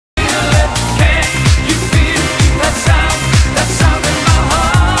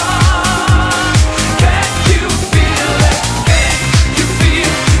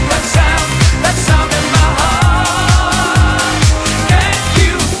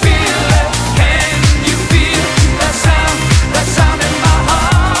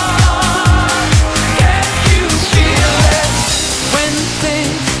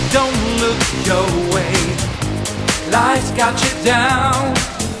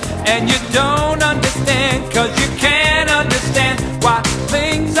and you don't understand, 'cause you can't understand why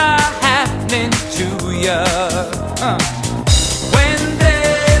things are happening to you. When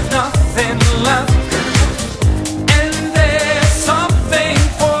there's nothing left and there's something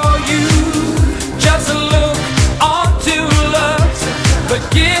for you, just look onto love. The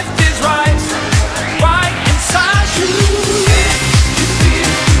gift is right inside you. You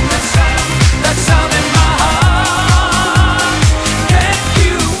feel that sound in my heart. Can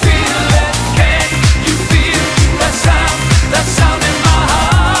you feel it? Can you feel that sound in my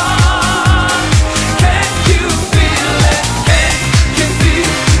heart? Can you feel it? Can you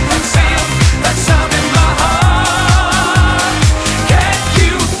feel that sound in my heart? Can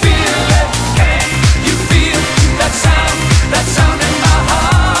you feel it? Can you feel that sound in my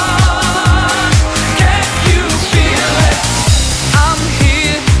heart? Can you feel it? I'm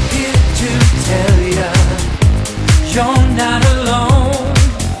here to tell you, you're not alone.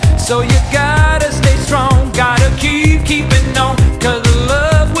 So you gotta stay strong, gotta keep it on, 'cause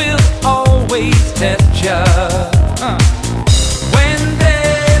love will always test you. When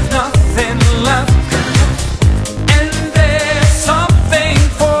there's nothing left and there's something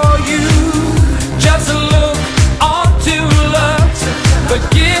for you, just look onto love. The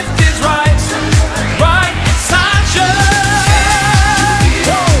gift is right inside you.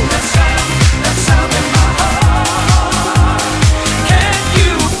 That sound in my heart. Can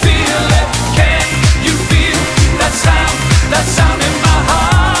you feel it? Can you feel that sound in my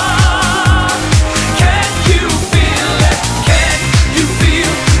heart? Can you feel it? Can you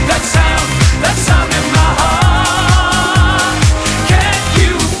feel that sound in my heart? Can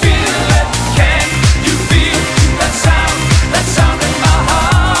you feel it? Can you feel that sound in my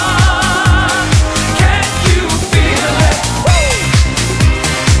heart? Can you feel it?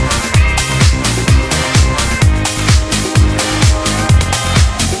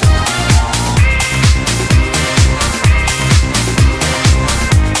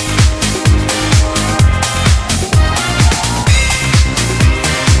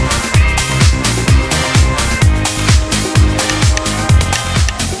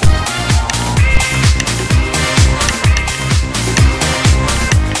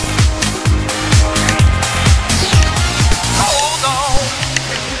 Hold on,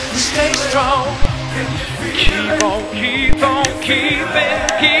 stay strong. Keep on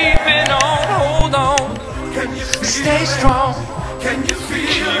keeping on. Hold on, stay strong.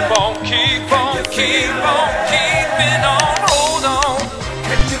 Keep on keeping on. Hold on,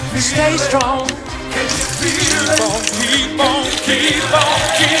 stay strong. Keep on